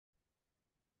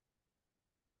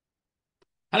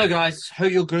Hello guys,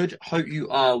 hope you're good. Hope you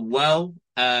are well.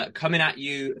 Coming at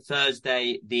you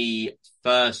Thursday, the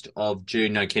 1st of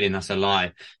June. No kidding, that's a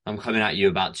lie. I'm coming at you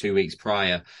about 2 weeks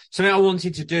prior. Something I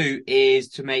wanted to do is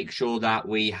to make sure that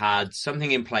we had something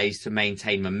in place to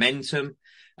maintain momentum,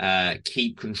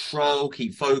 keep control,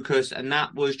 keep focus. And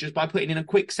that was just by putting in a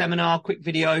quick seminar, quick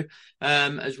video,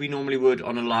 as we normally would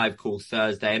on a live call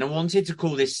Thursday. And I wanted to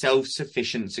call this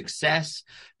self-sufficient success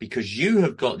because you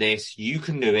have got this, you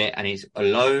can do it, and it's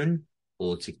alone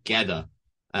or together.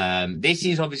 This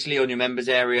is obviously on your members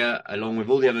area along with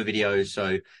all the other videos.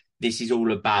 So this is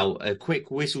all about a quick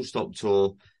whistle stop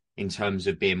tour in terms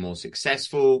of being more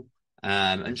successful,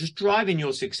 and just driving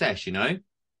your success, you know?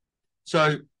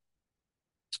 So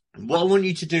what I want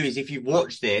you to do is, if you've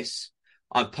watched this,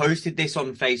 I've posted this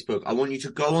on Facebook. I want you to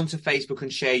go onto Facebook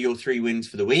and share your 3 wins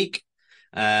for the week.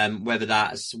 Whether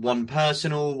that's 1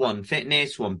 personal, 1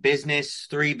 fitness, 1 business,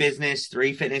 3 business,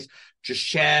 3 fitness, just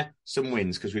share some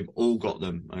wins because we've all got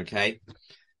them. Okay.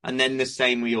 And then the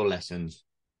same with your lessons.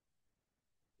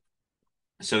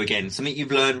 So again, something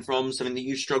you've learned from, something that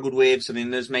you struggled with,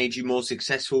 something that's made you more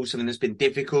successful, something that's been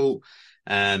difficult,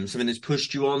 something that's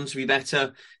pushed you on to be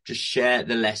better. Just share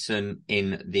the lesson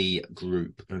in the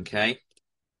group. Okay.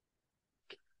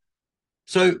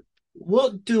 So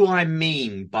what do I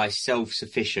mean by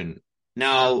self-sufficient?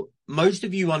 Now, most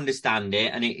of you understand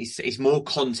it, and it's more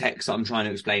context that I'm trying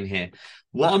to explain here.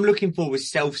 What I'm looking for with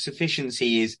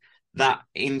self-sufficiency is that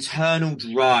internal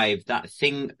drive, that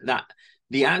thing, that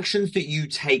the actions that you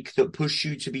take that push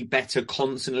you to be better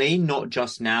constantly, not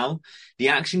just now, the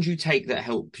actions you take that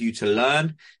help you to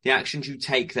learn, the actions you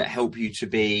take that help you to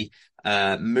be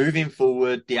moving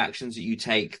forward, the actions that you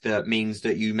take that means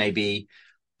that you maybe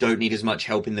don't need as much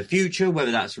help in the future,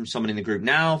 whether that's from someone in the group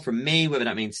now, from me, whether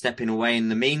that means stepping away in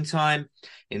the meantime,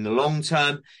 in the long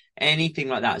term, anything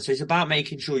like that. So it's about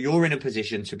making sure you're in a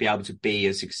position to be able to be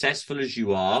as successful as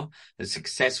you are, as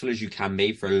successful as you can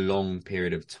be for a long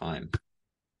period of time.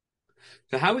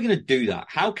 So how are we going to do that?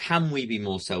 How can we be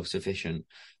more self-sufficient?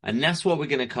 And that's what we're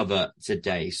going to cover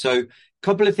today. So a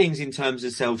couple of things in terms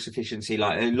of self-sufficiency,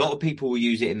 like a lot of people will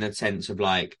use it in the sense of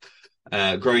like,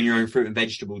 growing your own fruit and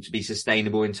vegetable to be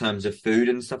sustainable in terms of food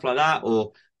and stuff like that,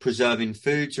 or preserving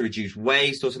food to reduce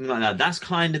waste or something like that. That's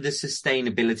kind of the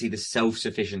sustainability, the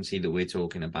self-sufficiency that we're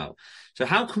talking about. So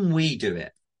how can we do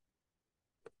it?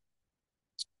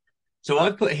 So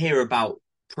I've put here about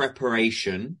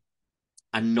preparation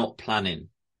and not planning,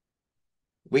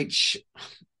 which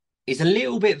is a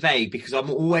little bit vague because I'm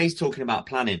always talking about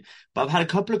planning, but I've had a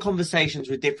couple of conversations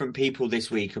with different people this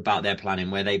week about their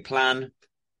planning, where they plan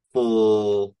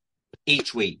for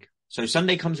each week. So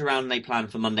Sunday comes around and they plan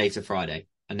for Monday to Friday.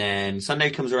 And then Sunday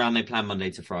comes around, they plan Monday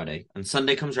to Friday. And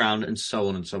Sunday comes around, and so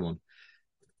on and so on.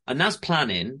 And that's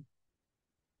planning,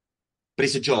 but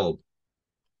it's a job.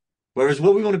 Whereas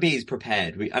what we want to be is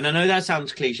prepared. And I know that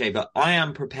sounds cliche, but I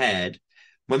am prepared.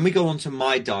 When we go onto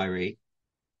my diary,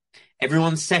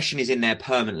 everyone's session is in there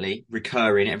permanently,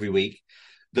 recurring every week.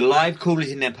 The live call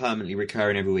is in there permanently,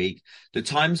 recurring every week. The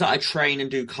times that I train and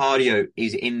do cardio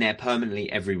is in there permanently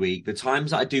every week. The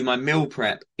times that I do my meal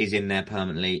prep is in there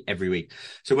permanently every week.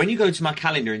 So when you go to my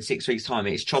calendar in 6 weeks' time,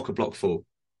 it's chock-a-block full.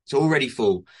 It's already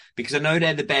full because I know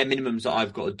they're the bare minimums that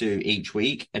I've got to do each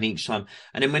week and each time.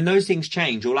 And then when those things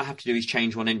change, all I have to do is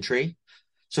change one entry.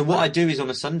 So what I do is on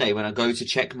a Sunday when I go to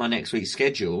check my next week's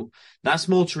schedule, that's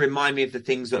more to remind me of the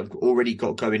things that I've already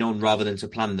got going on rather than to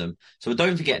plan them. So I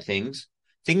don't forget things.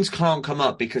 Things can't come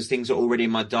up because things are already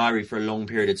in my diary for a long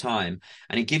period of time.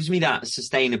 And it gives me that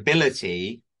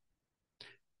sustainability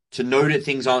to know that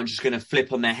things aren't just going to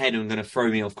flip on their head and going to throw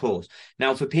me off course.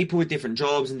 Now, for people with different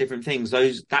jobs and different things,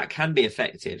 that can be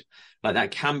affected. Like that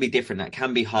can be different. That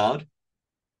can be hard.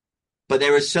 But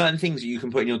there are certain things that you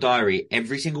can put in your diary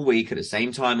every single week at the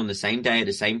same time, on the same day, at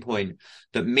the same point,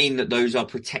 that mean that those are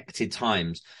protected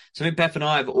times. Something Beth and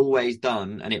I have always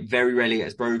done, and it very rarely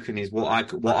gets broken, is what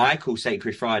I call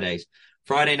Sacred Fridays.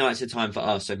 Friday night's a time for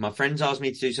us. So if my friends ask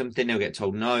me to do something, they'll get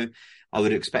told no. I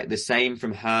would expect the same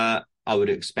from her. I would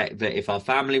expect that if our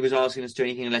family was asking us to do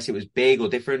anything, unless it was big or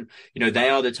different, they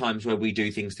are the times where we do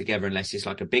things together, unless it's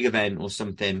like a big event or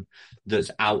something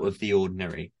that's out of the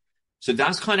ordinary. So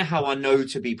that's kind of how I know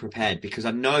to be prepared, because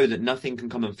I know that nothing can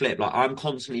come and flip. Like I'm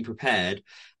constantly prepared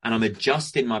and I'm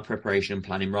adjusting my preparation and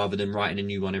planning rather than writing a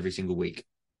new one every single week.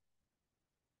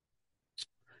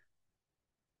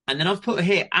 And then I've put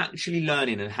here actually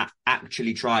learning and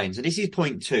actually trying. So this is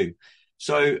point 2.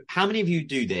 So how many of you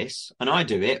do this? And I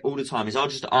do it all the time, is I'll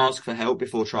just ask for help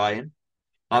before trying.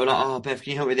 I'll be like, oh, Beth,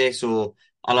 can you help with this? Or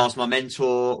I'll ask my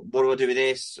mentor, what do I do with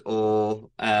this? Or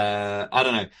I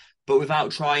don't know. but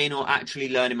without trying or actually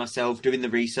learning myself, doing the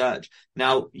research.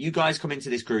 Now, you guys come into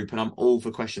this group and I'm all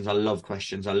for questions. I love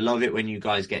questions. I love it when you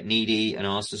guys get needy and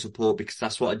ask for support because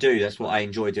that's what I do. That's what I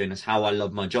enjoy doing. That's how I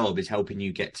love my job, is helping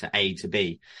you get to A to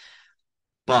B.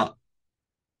 But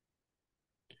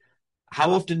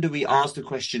how often do we ask the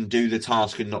question, do the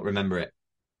task, and not remember it?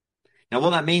 Now,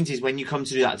 what that means is when you come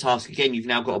to do that task again, you've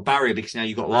now got a barrier because now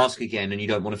you've got to ask again and you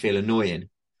don't want to feel annoying.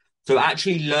 So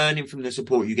actually learning from the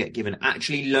support you get given,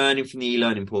 actually learning from the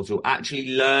e-learning portal, actually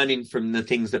learning from the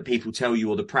things that people tell you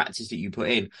or the practice that you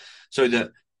put in so that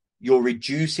you're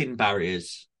reducing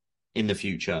barriers in the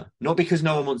future. Not because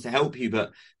no one wants to help you,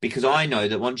 but because I know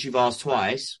that once you've asked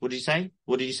twice, what did you say?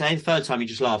 What did you say? The third time you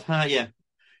just laugh. Yeah.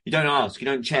 You don't ask, you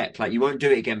don't check, like you won't do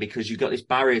it again because you've got this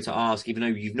barrier to ask, even though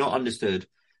you've not understood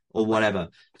or whatever.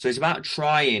 So it's about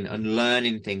trying and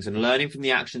learning things and learning from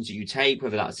the actions that you take,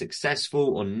 whether that's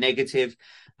successful or negative,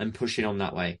 and pushing on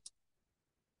that way.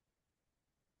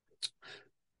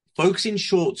 Focusing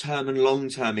short term and long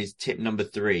term is tip number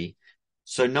 3.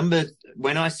 So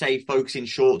when I say focusing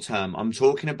short term, I'm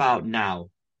talking about now.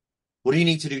 What do you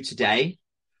need to do today?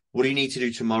 What do you need to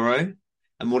do tomorrow?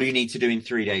 And what do you need to do in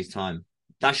 3 days' time?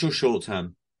 That's your short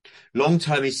term. Long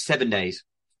term is 7 days,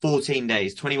 14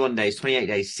 days, 21 days, 28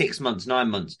 days, 6 months,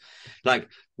 9 months. Like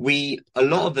a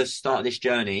lot of us start this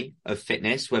journey of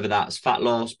fitness, whether that's fat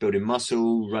loss, building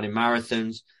muscle, running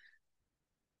marathons.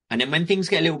 And then when things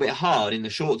get a little bit hard in the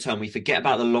short term, we forget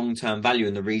about the long-term value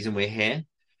and the reason we're here.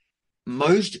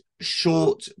 Most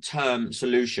short-term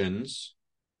solutions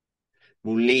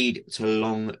will lead to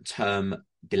long-term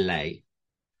delay.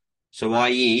 So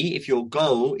i.e., if your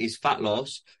goal is fat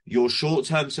loss, your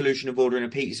short-term solution of ordering a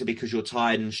pizza because you're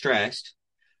tired and stressed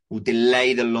will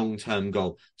delay the long-term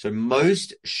goal. So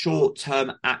most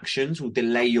short-term actions will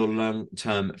delay your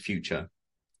long-term future.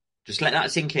 Just let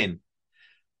that sink in.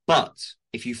 But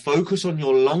if you focus on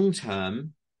your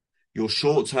long-term, your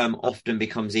short-term often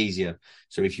becomes easier.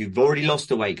 So if you've already lost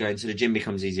the weight, going to the gym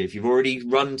becomes easier. If you've already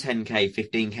run 10K,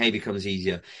 15K becomes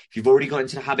easier. If you've already got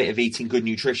into the habit of eating good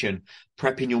nutrition,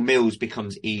 prepping your meals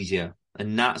becomes easier.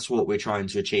 And that's what we're trying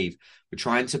to achieve. We're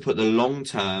trying to put the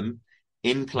long-term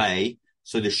in play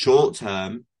so the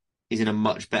short-term is in a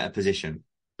much better position.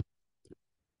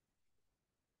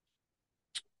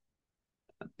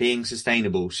 Being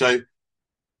sustainable. So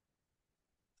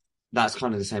that's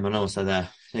kind of the same. I know I said there.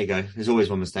 There you go. There's always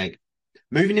one mistake.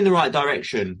 Moving in the right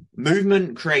direction.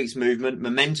 Movement creates movement.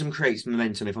 Momentum creates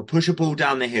momentum. If I push a ball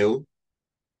down the hill,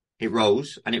 it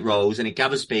rolls and it rolls and it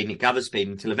gathers speed and it gathers speed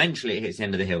until eventually it hits the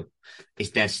end of the hill. Its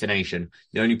destination,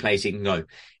 the only place it can go.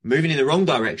 Moving in the wrong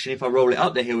direction, if I roll it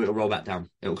up the hill, it'll roll back down.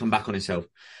 It'll come back on itself.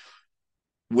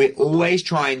 We're always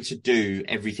trying to do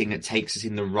everything that takes us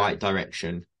in the right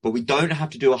direction, but we don't have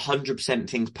to do 100%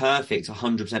 things perfect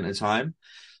 100% of the time.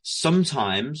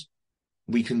 Sometimes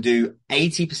we can do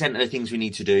 80% of the things we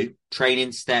need to do,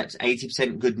 training steps,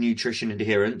 80% good nutrition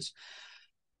adherence.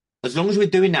 As long as we're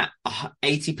doing that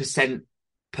 80%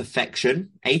 perfection,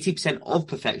 80% of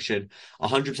perfection,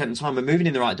 100% of the time, we're moving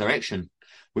in the right direction.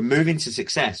 We're moving to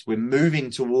success. We're moving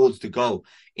towards the goal.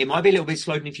 It might be a little bit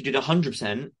slower than if you did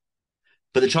 100%,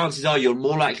 but the chances are you're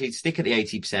more likely to stick at the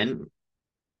 80%,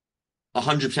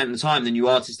 100% of the time than you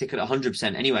are to stick at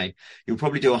 100% anyway. You'll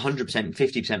probably do 100%,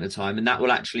 50% of the time, and that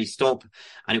will actually stop.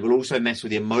 And it will also mess with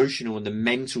the emotional and the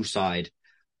mental side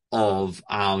of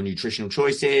our nutritional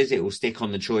choices. It will stick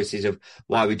on the choices of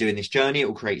why we're doing this journey. It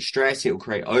will create stress. It will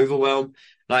create overwhelm.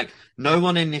 Like no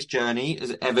one in this journey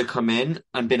has ever come in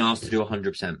and been asked to do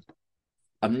 100%.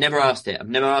 I've never asked it. I've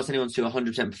never asked anyone to do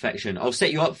 100% perfection. I'll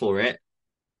set you up for it,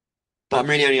 but I'm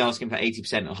really only asking for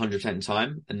 80%, 100% of the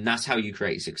time. And that's how you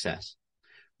create success.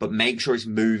 But make sure it's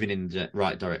moving in the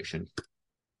right direction.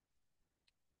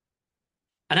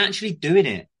 And actually doing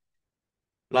it.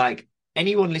 Like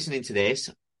anyone listening to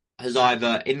this has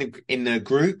either in the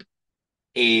group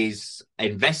is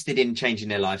invested in changing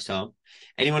their lifestyle.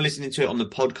 Anyone listening to it on the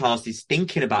podcast is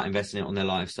thinking about investing it on their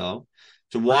lifestyle.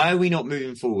 So why are we not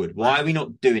moving forward? Why are we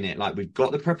not doing it? Like we've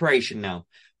got the preparation now.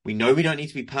 We know we don't need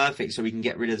to be perfect so we can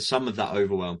get rid of some of that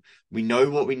overwhelm. We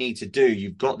know what we need to do.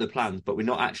 You've got the plans, but we're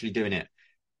not actually doing it.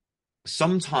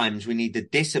 Sometimes we need the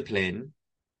discipline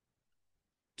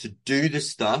to do the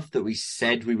stuff that we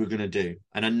said we were going to do.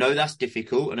 And I know that's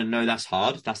difficult and I know that's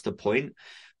hard. That's the point.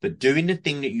 But doing the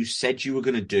thing that you said you were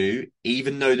going to do,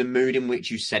 even though the mood in which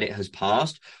you said it has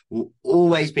passed, will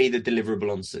always be the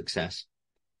deliverable on success.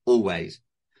 Always.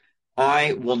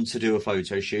 I want to do a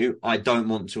photo shoot. I don't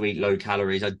want to eat low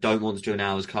calories. I don't want to do an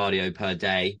hour's cardio per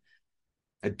day.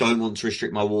 I don't want to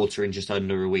restrict my water in just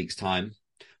under a week's time.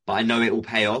 But I know it will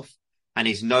pay off. and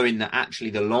is knowing that actually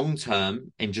the long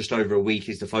term in just over a week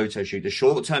is the photo shoot. The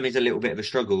short term is a little bit of a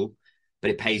struggle,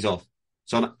 but it pays off.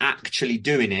 So I'm actually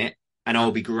doing it, and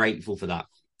I'll be grateful for that.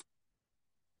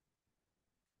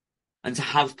 And to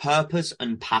have purpose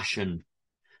and passion.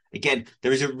 Again,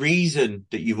 there is a reason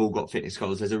that you've all got fitness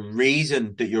goals. There's a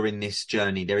reason that you're in this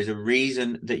journey. There is a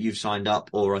reason that you've signed up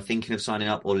or are thinking of signing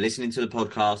up or listening to the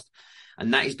podcast.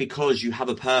 And that is because you have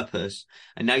a purpose.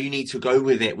 And now you need to go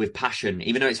with it with passion,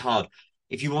 even though it's hard.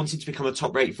 If you wanted to become a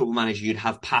top-rated football manager, you'd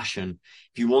have passion.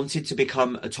 If you wanted to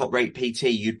become a top-rate PT,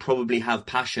 you'd probably have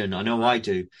passion. I know I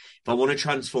do. If I want to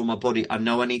transform my body, I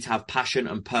know I need to have passion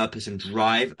and purpose and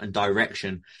drive and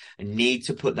direction. I need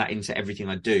to put that into everything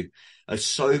I do.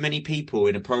 So many people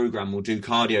in a program will do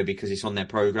cardio because it's on their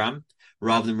program,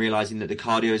 rather than realizing that the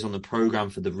cardio is on the program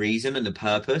for the reason and the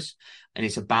purpose. And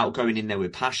it's about going in there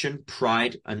with passion,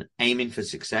 pride, and aiming for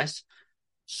success,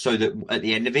 so that at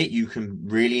the end of it, you can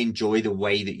really enjoy the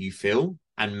way that you feel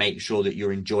and make sure that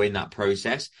you're enjoying that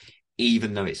process,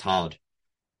 even though it's hard.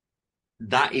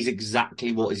 That is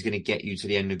exactly what is going to get you to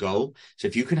the end of goal. So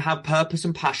if you can have purpose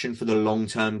and passion for the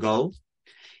long-term goal,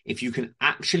 if you can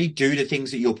actually do the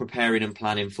things that you're preparing and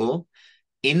planning for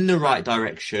in the right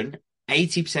direction,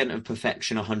 80% of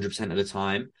perfection, 100% of the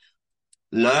time,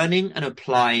 learning and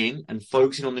applying and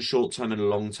focusing on the short term and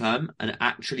long term and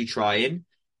actually trying,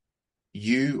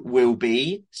 you will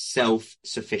be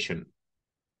self-sufficient.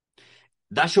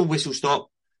 That's your whistle stop.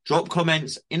 Drop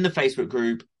comments in the Facebook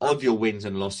group of your wins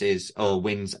and losses or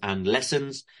wins and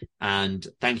lessons. And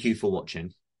thank you for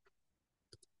watching.